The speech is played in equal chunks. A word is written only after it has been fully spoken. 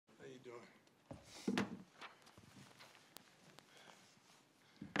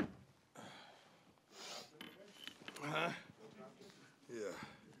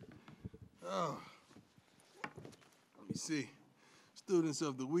see. Students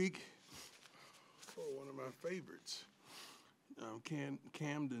of the week. Oh, one of my favorites.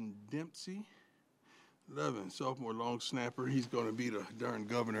 Camden Dempsey, 11, sophomore long snapper. He's going to be the darn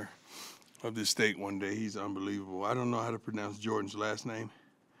governor of this state one day. He's unbelievable. I don't know how to pronounce Jordan's last name.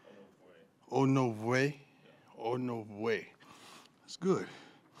 Onovue. Onovue. That's good.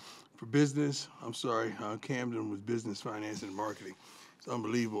 For business, I'm sorry, Camden was business, finance, and marketing. It's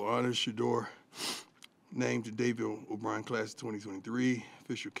unbelievable. Honors Shador, named to David O'Brien class of 2023.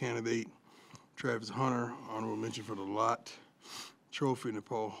 Official candidate, Travis Hunter, honorable mention for the lot. Trophy,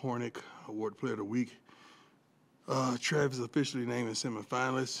 Paul Hornick, award player of the week. Travis officially named as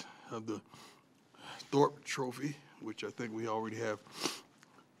semifinalist of the Thorpe Trophy, which I think we already have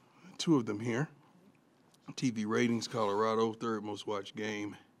two of them here. TV ratings, Colorado, third most watched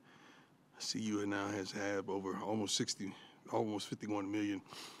game. CU now has had over almost 51 million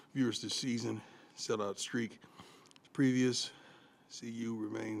viewers this season. Sellout streak previous. CU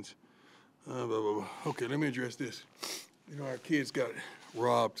remains. Blah, blah, blah. Okay, let me address this. You know, our kids got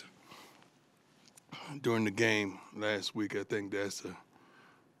robbed during the game last week. I think that's a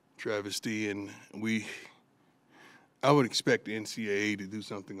travesty, and I would expect the NCAA to do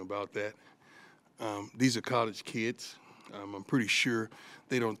something about that. These are college kids. I'm pretty sure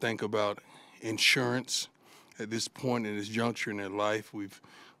they don't think about insurance at this point in this juncture in their life. We've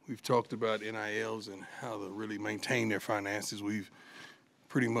talked about NILs and how to really maintain their finances. We've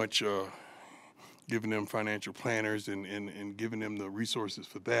pretty much given them financial planners and given them the resources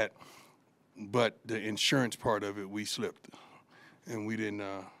for that. But the insurance part of it, we slipped, and we didn't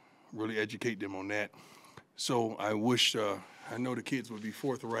really educate them on that. So I wish, I know the kids would be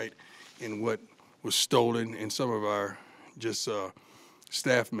forthright in what was stolen, and some of our just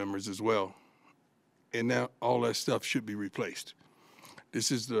staff members as well. And now all that stuff should be replaced.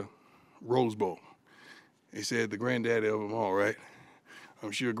 This is the Rose Bowl. They said the granddaddy of them all, right?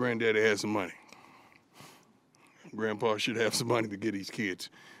 I'm sure granddaddy has some money. Grandpa should have some money to get these kids.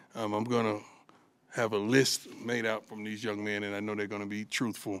 I'm going to have a list made out from these young men, and I know they're going to be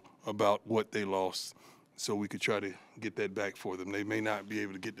truthful about what they lost so we could try to get that back for them. They may not be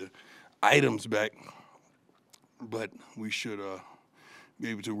able to get the items back, but we should be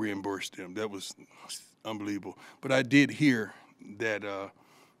able to reimburse them. That was unbelievable. But I did hear that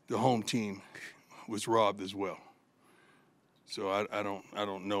the home team was robbed as well. So I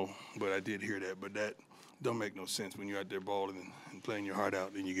don't know, but I did hear that. But that don't make no sense when you're out there balling and playing your heart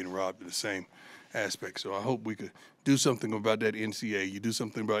out, and you're getting robbed in the same aspect. So I hope we could do something about that NCAA. You do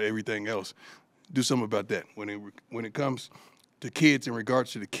something about everything else. Do something about that. When it comes to kids, in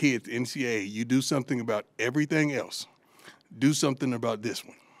regards to the kids, NCAA, you do something about everything else. Do something about this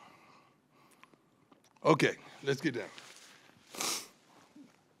one. Okay, let's get down.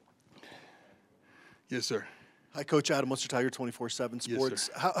 Yes, sir. Hi, Coach Adam Munster, Tiger 24/7 Sports.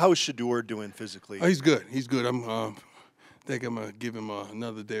 Yes, How is Shador doing physically? Oh, he's good. He's good. I think I'm gonna give him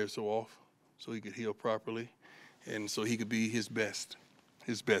another day or so off, so he could heal properly, and so he could be his best.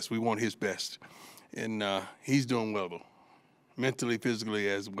 His best. We want his best, and he's doing well though, mentally, physically,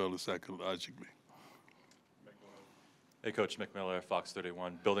 as well as psychologically. Hey, Coach McMillan, Fox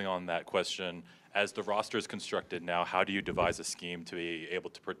 31. Building on that question, as the roster is constructed now, how do you devise a scheme to be able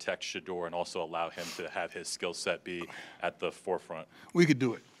to protect Shador and also allow him to have his skill set be at the forefront? We could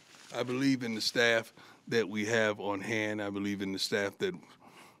do it. I believe in the staff that we have on hand. I believe in the staff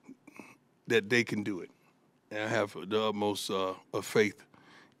that they can do it. And I have the utmost of faith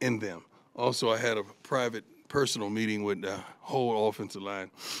in them. Also, I had a private, personal meeting with the whole offensive line,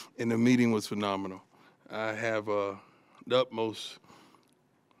 and the meeting was phenomenal. I have the utmost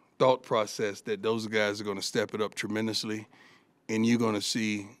thought process that those guys are going to step it up tremendously, and you're going to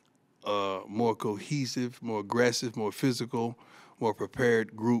see a more cohesive, more aggressive, more physical, more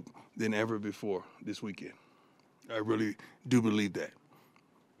prepared group than ever before this weekend. I really do believe that.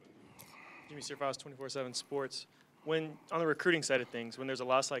 Jimmy Surfaus, 24/7 Sports. When on the recruiting side of things, when there's a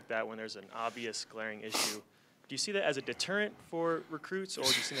loss like that, when there's an obvious glaring issue, do you see that as a deterrent for recruits, or do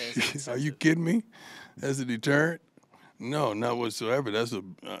you see that as an incentive? Are you kidding me? As a deterrent? No, not whatsoever. That's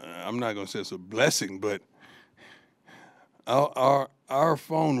I'm not going to say it's a blessing, but our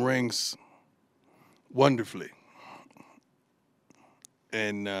phone rings wonderfully.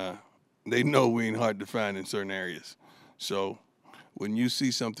 And they know we ain't hard to find in certain areas. So when you see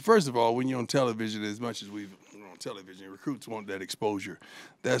something, first of all, when you're on television, as much as we're on television, recruits want that exposure.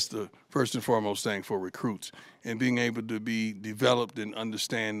 That's the first and foremost thing for recruits. And being able to be developed and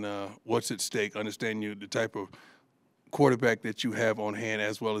understand what's at stake, understand the type of quarterback that you have on hand,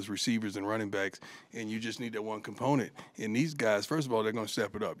 as well as receivers and running backs, and you just need that one component. And these guys, first of all, they're going to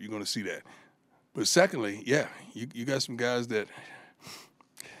step it up. You're going to see that. But secondly, yeah, you got some guys that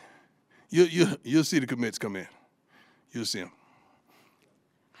you'll see the commits come in. You'll see them.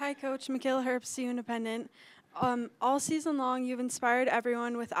 Hi, Coach. Michaela Herbst, The Independent. All season long, you've inspired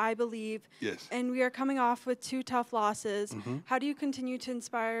everyone with I Believe. Yes. And we are coming off with 2 tough losses. How do you continue to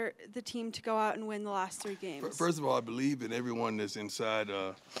inspire the team to go out and win the last 3 games? First of all, I believe in everyone that's inside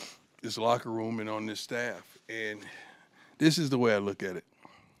this locker room and on this staff. And this is the way I look at it.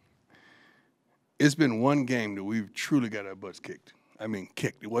 It's been one game that we've truly got our butts kicked. I mean,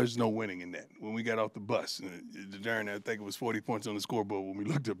 kicked. There was no winning in that. When we got off the bus, I think it was 40 points on the scoreboard when we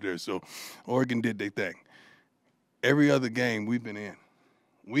looked up there. So Oregon did their thing. Every other game we've been in,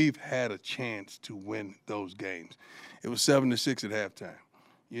 we've had a chance to win those games. It was 7-6 at halftime,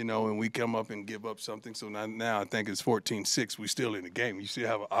 and we come up and give up something. So now I think it's 14-6. We're still in the game. You still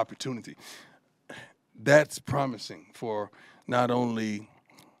have an opportunity. That's promising for not only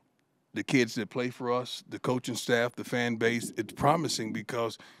the kids that play for us, the coaching staff, the fan base. It's promising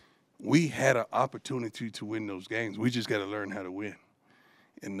because we had an opportunity to win those games. We just got to learn how to win.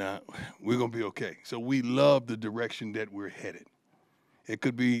 And we're going to be okay. So we love the direction that we're headed. It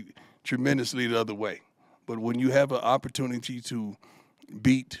could be tremendously the other way. But when you have an opportunity to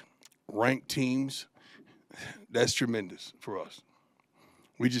beat ranked teams, that's tremendous for us.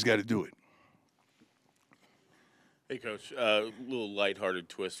 We just got to do it. Hey, Coach, little lighthearted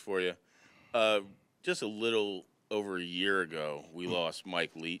twist for you. Just a little over a year ago, we lost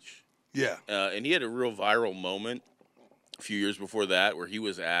Mike Leach. Yeah. And he had a real viral moment a few years before that where he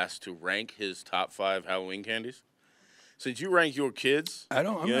was asked to rank his top 5 Halloween candies. So did you rank your kids? I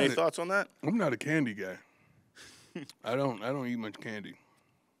don't. You have any thoughts on that? I'm not a candy guy. I don't eat much candy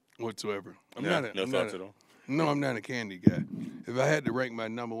whatsoever. No thoughts at all? No, I'm not a candy guy. If I had to rank my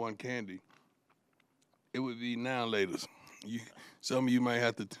number 1 candy, it would be now laters. Some of you might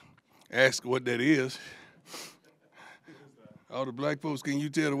have to ask what that is. All the black folks, can you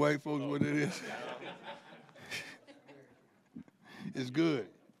tell the white folks what that is? It's good.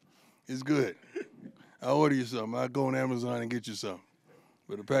 It's good. I'll order you something. I'll go on Amazon and get you something.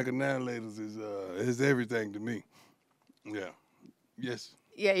 But a pack of now laters is everything to me. Yeah. Yes.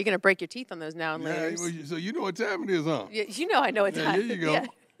 Yeah, you're going to break your teeth on those now and later. Yeah, so you know what time it is, huh? Yeah, you know I know what time. There you go.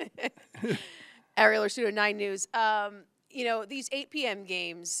 Yeah. Ariel Arsuto, 9 News. These 8 p.m.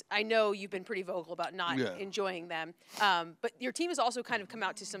 games, I know you've been pretty vocal about not enjoying them. But your team has also kind of come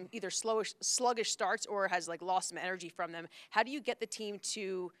out to some either sluggish starts or has, lost some energy from them. How do you get the team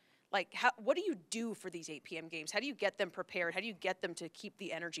to, what do you do for these 8 p.m. games? How do you get them prepared? How do you get them to keep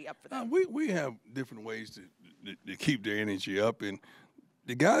the energy up for them? We have different ways to keep their energy up. And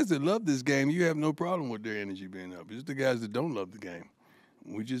the guys that love this game, you have no problem with their energy being up. It's the guys that don't love the game.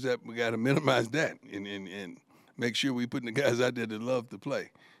 We got to minimize that and make sure we're putting the guys out there that love to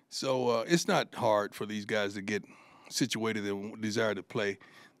play. So it's not hard for these guys to get situated and desire to play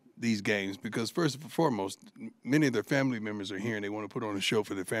these games because first and foremost, many of their family members are here and they want to put on a show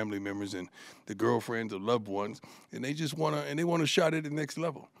for their family members and the girlfriends or loved ones, and they just want a shot at the next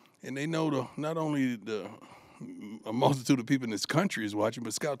level. And they know not only a multitude of people in this country is watching,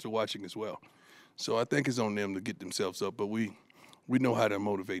 but scouts are watching as well. So I think it's on them to get themselves up, but we know how to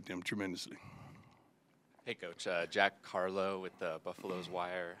motivate them tremendously. Hey, Coach. Jack Carlo with the Buffalo's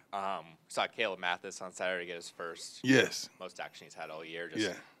Wire. Saw Caleb Mathis on Saturday get his first. Yes. Most action he's had all year.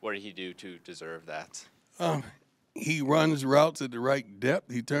 What did he do to deserve that? He runs routes at the right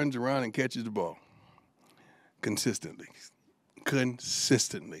depth. He turns around and catches the ball consistently.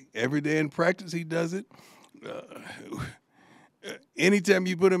 Every day in practice, he does it. Anytime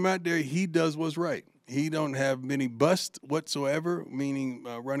you put him out there, he does what's right. He don't have many busts whatsoever, meaning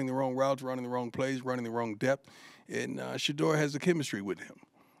running the wrong routes, running the wrong plays, running the wrong depth. And Shedeur has a chemistry with him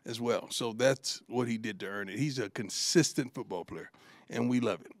as well. So that's what he did to earn it. He's a consistent football player, and we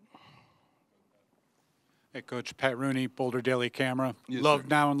love it. Hey, Coach. Pat Rooney, Boulder Daily Camera. Yes, Loved sir.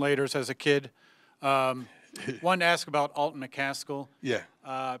 Now and Laters as a kid. Wanted to ask about Alton McCaskill. Yeah.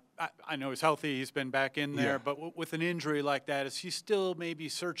 I know he's healthy. He's been back in there. Yeah. But with an injury like that, is he still maybe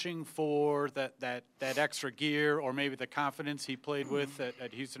searching for that extra gear or maybe the confidence he played with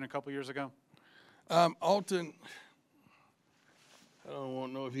at Houston a couple years ago? Alton, I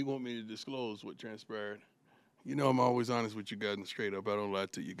don't know if he want me to disclose what transpired. You know I'm always honest with you guys and straight up. I don't lie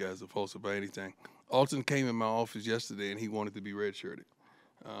to you guys or falsify anything. Alton came in my office yesterday and he wanted to be redshirted.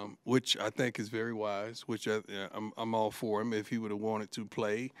 Which I think is very wise, which I'm all for him. If he would have wanted to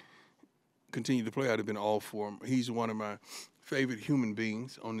continue to play, I'd have been all for him. He's one of my favorite human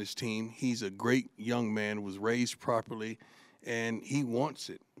beings on this team. He's a great young man, was raised properly, and he wants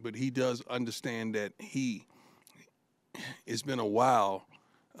it. But he does understand that it's been a while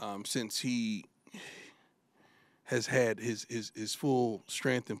since he has had his full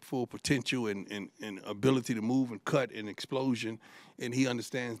strength and full potential and ability to move and cut and explosion, and he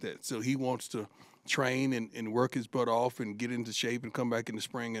understands that. So he wants to train and work his butt off and get into shape and come back in the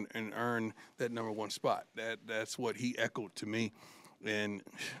spring and earn that #1 spot. That's what he echoed to me, and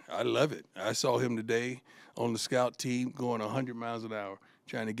I love it. I saw him today on the scout team going 100 miles an hour,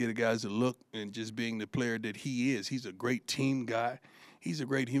 trying to get a guys to look and just being the player that he is. He's a great team guy. He's a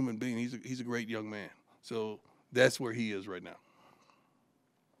great human being. He's a great young man. So that's where he is right now.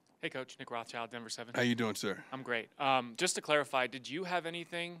 Hey, Coach. Nick Rothschild, Denver 7. How you doing, sir? I'm great. Just to clarify, did you have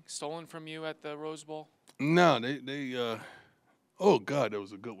anything stolen from you at the Rose Bowl? No, oh, God, that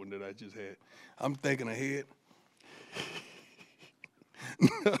was a good one that I just had. I'm thinking ahead.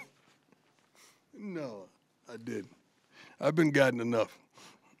 No, I didn't. I've been gotten enough.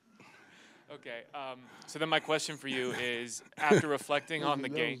 Okay. So then my question for you is, after reflecting on the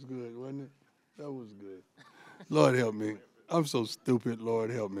game. That was good, wasn't it? That was good. Lord help me. I'm so stupid.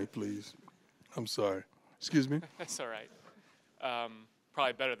 Lord help me, please. I'm sorry. Excuse me? That's all right.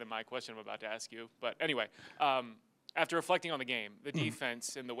 Probably better than my question I'm about to ask you. But anyway, after reflecting on the game, the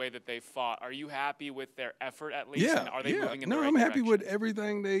defense and the way that they fought, are you happy with their effort at least? Yeah. And are they moving in no, the right I'm happy direction? with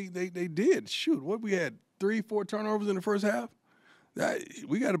everything they did. Shoot, what we had 3-4 turnovers in the first half.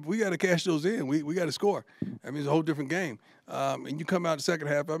 We got to cash those in. We got to score. I mean, it's a whole different game. And you come out the second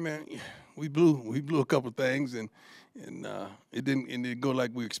half. I mean, we blew a couple things, and it didn't go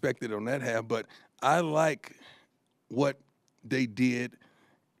like we expected on that half. But I like what they did,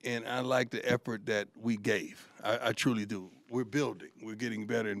 and I like the effort that we gave. I truly do. We're building. We're getting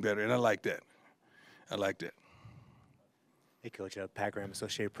better and better, and I like that. I like that. Hey, Coach, Pat Graham,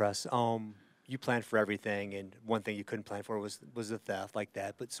 Associated Press. You planned for everything, and one thing you couldn't plan for was the theft like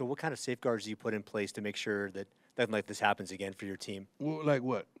that. But so what kind of safeguards do you put in place to make sure that nothing like this happens again for your team? Well, like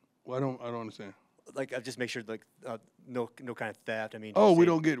what? Well, I don't understand. Like, just make sure, like, no kind of theft. I mean, oh, we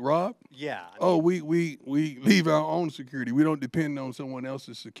don't get robbed? Yeah. We leave our own security. We don't depend on someone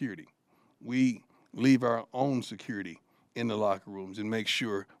else's security. We leave our own security in the locker rooms and make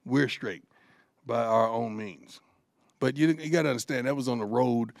sure we're straight by our own means. But you got to understand, that was on the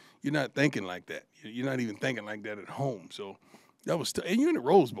road. You're not thinking like that. You're not even thinking like that at home. So that was and you're in the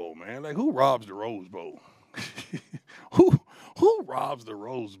Rose Bowl, man. Like, who robs the Rose Bowl? Who robs the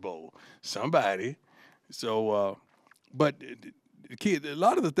Rose Bowl? Somebody. So, but the kid, a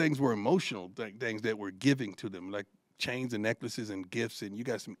lot of the things were emotional things that we're giving to them, like chains and necklaces and gifts. And you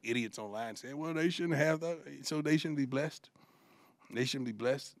got some idiots online saying, well, they shouldn't have that, so they shouldn't be blessed. They shouldn't be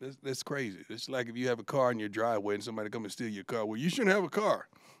blessed. That's crazy. It's like if you have a car in your driveway and somebody come and steal your car. Well, you shouldn't have a car.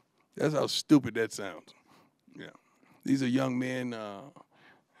 That's how stupid that sounds. Yeah. These are young men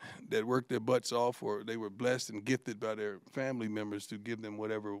that worked their butts off, or they were blessed and gifted by their family members to give them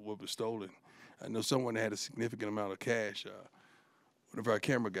what was stolen. I know someone had a significant amount of cash, one of our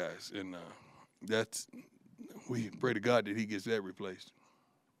camera guys, and we pray to God that he gets that replaced.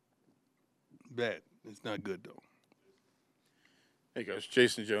 Bad. It's not good, though. Hey, Coach.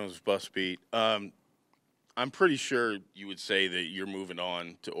 Jason Jones, Bus Beat. I'm pretty sure you would say that you're moving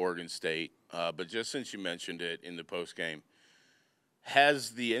on to Oregon State, but just since you mentioned it in the postgame,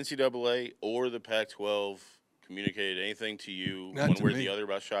 has the NCAA or the Pac-12 communicated anything to you Not one to way or me. the other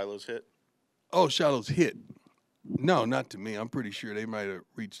about Shiloh's hit? Oh, Shiloh's hit. No, not to me. I'm pretty sure they might have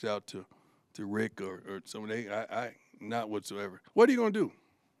reached out to Rick or somebody. I not whatsoever. What are you going to do?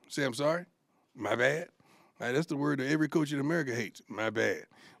 Say I'm sorry? My bad? That's the word that every coach in America hates. My bad.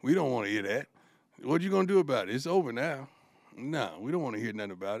 We don't want to hear that. What are you going to do about it? It's over now. No, we don't want to hear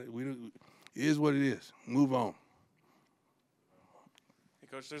nothing about it. It is what it is. Move on. Hey,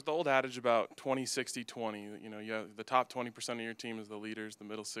 Coach, there's the old adage about 20-60-20. You know, the top 20% of your team is the leaders, the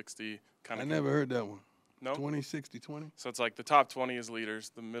middle 60 kind of. I never heard that one. No? 20-60-20? So it's like the top 20 is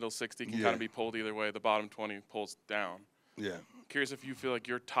leaders, the middle 60 can kind of be pulled either way, the bottom 20 pulls down. Yeah. Curious if you feel like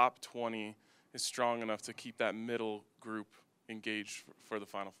your top 20 is strong enough to keep that middle group engaged for the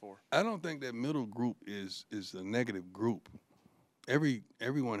Final Four. I don't think that middle group is a negative group.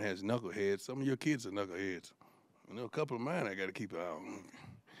 Everyone has knuckleheads. Some of your kids are knuckleheads. You know, a couple of mine I got to keep an eye on.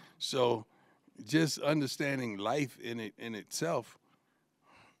 So just understanding life in itself,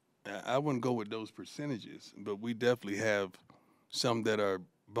 I wouldn't go with those percentages, but we definitely have some that are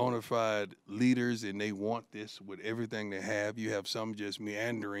bona fide leaders and they want this with everything they have. You have some just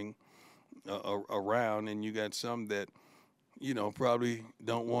meandering around, and you got some that, you know, probably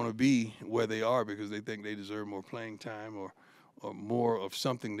don't want to be where they are because they think they deserve more playing time or more of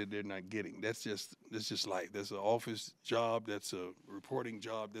something that they're not getting. That's just life. That's an office job. That's a reporting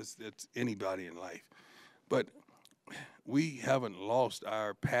job. That's anybody in life. But we haven't lost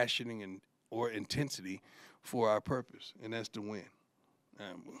our passioning or intensity for our purpose, and that's to win.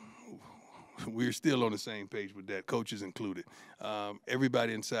 We're still on the same page with that, coaches included.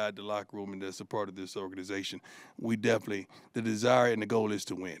 Everybody inside the locker room and that's a part of this organization, we definitely, the desire and the goal is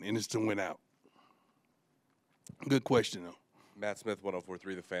to win, and it's to win out. Good question, though. Matt Smith,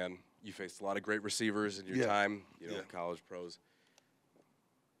 104.3 The Fan. You faced a lot of great receivers in your time, in college pros.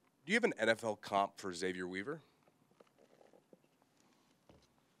 Do you have an NFL comp for Xavier Weaver?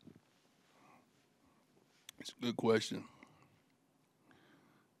 It's a good question.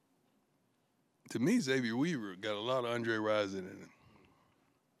 To me, Xavier Weaver got a lot of Andre Rison in him.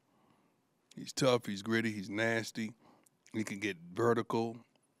 He's tough, he's gritty, he's nasty. He can get vertical.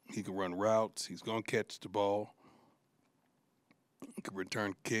 He can run routes. He's going to catch the ball. He can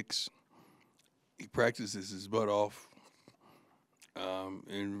return kicks. He practices his butt off,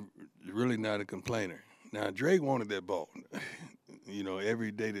 and really not a complainer. Now, Drake wanted that ball,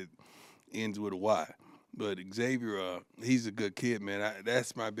 every day that ends with a Y. But Xavier, he's a good kid, man.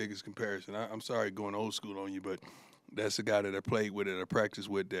 That's my biggest comparison. I'm sorry going old school on you, but that's a guy that I played with and I practiced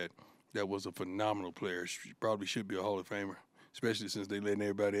with that was a phenomenal player. Probably should be a Hall of Famer, especially since they letting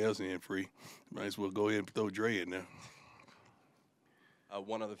everybody else in free. Might as well go ahead and throw Dre in there.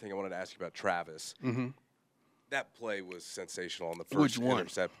 One other thing I wanted to ask you about Travis. Mm-hmm. That play was sensational on the first Which one?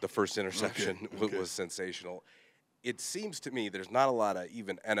 The first interception was sensational. It seems to me there's not a lot of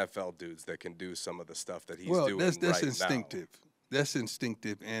even NFL dudes that can do some of the stuff that he's doing that's right instinctive. now. That's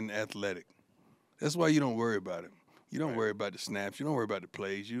instinctive and athletic. That's why you don't worry about it. You don't worry about the snaps. You don't worry about the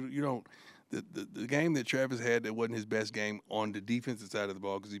plays. You don't. The game that Travis had that wasn't his best game on the defensive side of the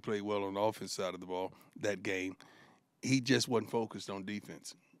ball because he played well on the offensive side of the ball that game, he just wasn't focused on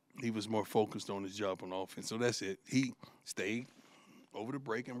defense. He was more focused on his job on offense. So that's it. He stayed over the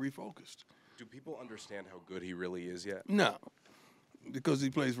break and refocused. Do people understand how good he really is yet? No, because he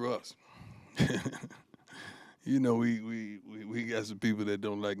plays for us. We got some people that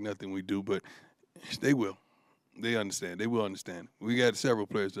don't like nothing we do, but they will. They understand. They will understand. We got several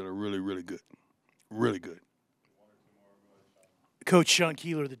players that are really, really good. Really good. Coach Sean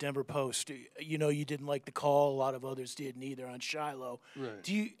Keeler of the Denver Post, you didn't like the call. A lot of others didn't either on Shiloh. Right.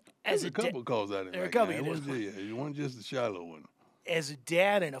 Do you, There's a couple calls out of there it. are a couple. It wasn't just the Shiloh one. As a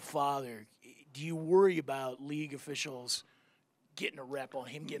dad and a father, do you worry about league officials getting a rep on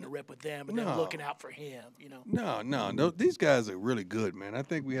him, getting a rep with them, and then looking out for him? No. These guys are really good, man. I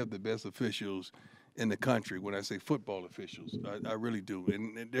think we have the best officials in the country. When I say football officials, I really do,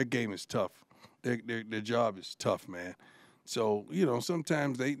 and their game is tough. Their job is tough, man. So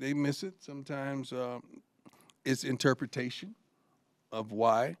sometimes they miss it. Sometimes it's interpretation of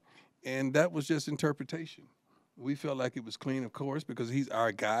why, and that was just interpretation. We felt like it was clean, of course, because he's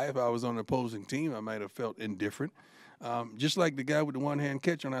our guy. If I was on the opposing team, I might have felt indifferent. Just like the guy with the one-hand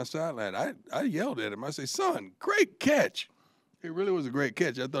catch on our sideline. I yelled at him. I say, son, great catch. It really was a great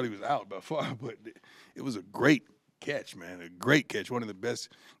catch. I thought he was out by far, but it was a great catch, man, a great catch, one of the best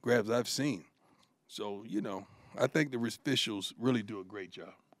grabs I've seen. So, I think the officials really do a great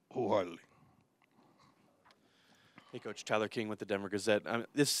job, wholeheartedly. Hey, Coach, Tyler King with the Denver Gazette.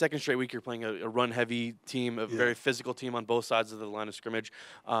 This second straight week, you're playing a run-heavy team, a very physical team on both sides of the line of scrimmage.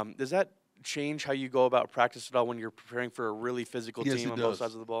 Does that change how you go about practice at all when you're preparing for a really physical team on both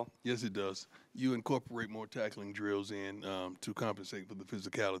sides of the ball? Yes, it does. You incorporate more tackling drills in to compensate for the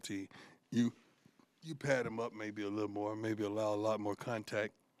physicality. You pad them up maybe a little more, maybe allow a lot more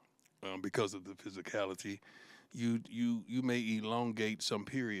contact because of the physicality. You may elongate some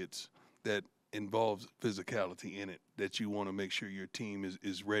periods that involves physicality in it that you want to make sure your team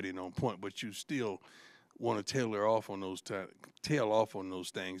is ready and on point, but you still want to tail off on those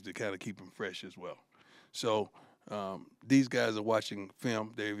things to kind of keep them fresh as well. So these guys are watching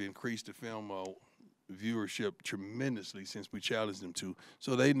film. They've increased the film viewership tremendously since we challenged them to,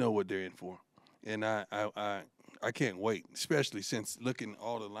 so they know what they're in for. And I can't wait, especially since looking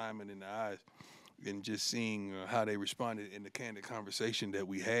all the linemen in the eyes and just seeing how they responded in the candid conversation that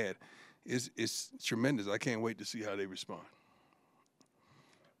we had. It's tremendous. I can't wait to see how they respond.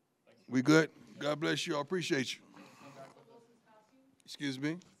 We good? God bless you. I appreciate you. Excuse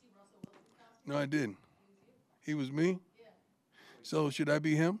me? No, I didn't. He was me? So should I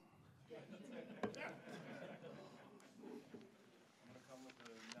be him?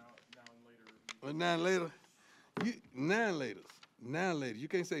 Well, now later. Now later. You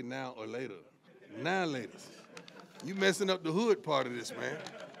can't say now or later. Now later. You messing up the hood part of this, man.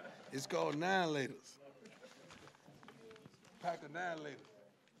 It's called 9 laters. Pack of 9 laters.